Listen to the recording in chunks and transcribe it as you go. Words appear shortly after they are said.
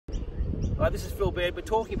This is Baird. We're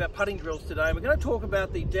talking about putting drills today, and we're going to talk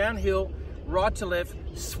about the downhill, right to left,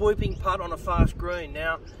 swooping putt on a fast green.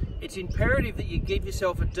 Now, it's imperative that you give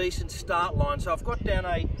yourself a decent start line. So I've got down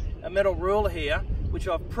a metal ruler here, which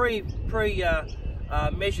I've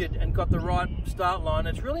measured and got the right start line.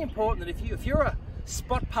 It's really important that if you're a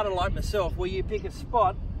spot putter like myself, where you pick a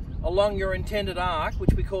spot along your intended arc,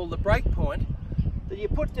 which we call the break point, that you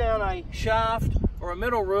put down a shaft or a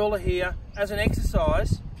metal ruler here as an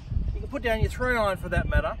exercise. You can put down your 3-iron for that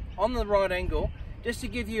matter, on the right angle, just to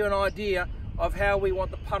give you an idea of how we want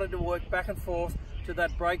the putter to work back and forth to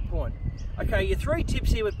that break point. Okay, your 3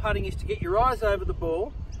 tips here with putting is to get your eyes over the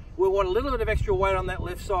ball. We want a little bit of extra weight on that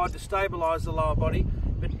left side to stabilise the lower body,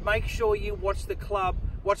 but make sure you watch the club,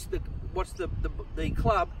 the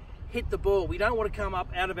club hit the ball. We don't want to come up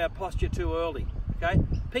out of our posture too early. Okay,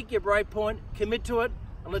 pick your break point, commit to it,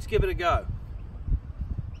 and let's give it a go.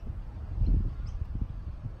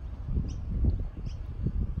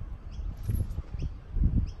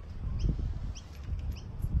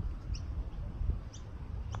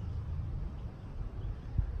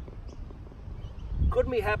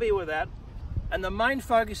 Couldn't be happier with that. And the main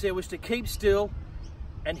focus there was to keep still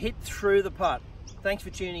and hit through the putt. Thanks for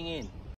tuning in.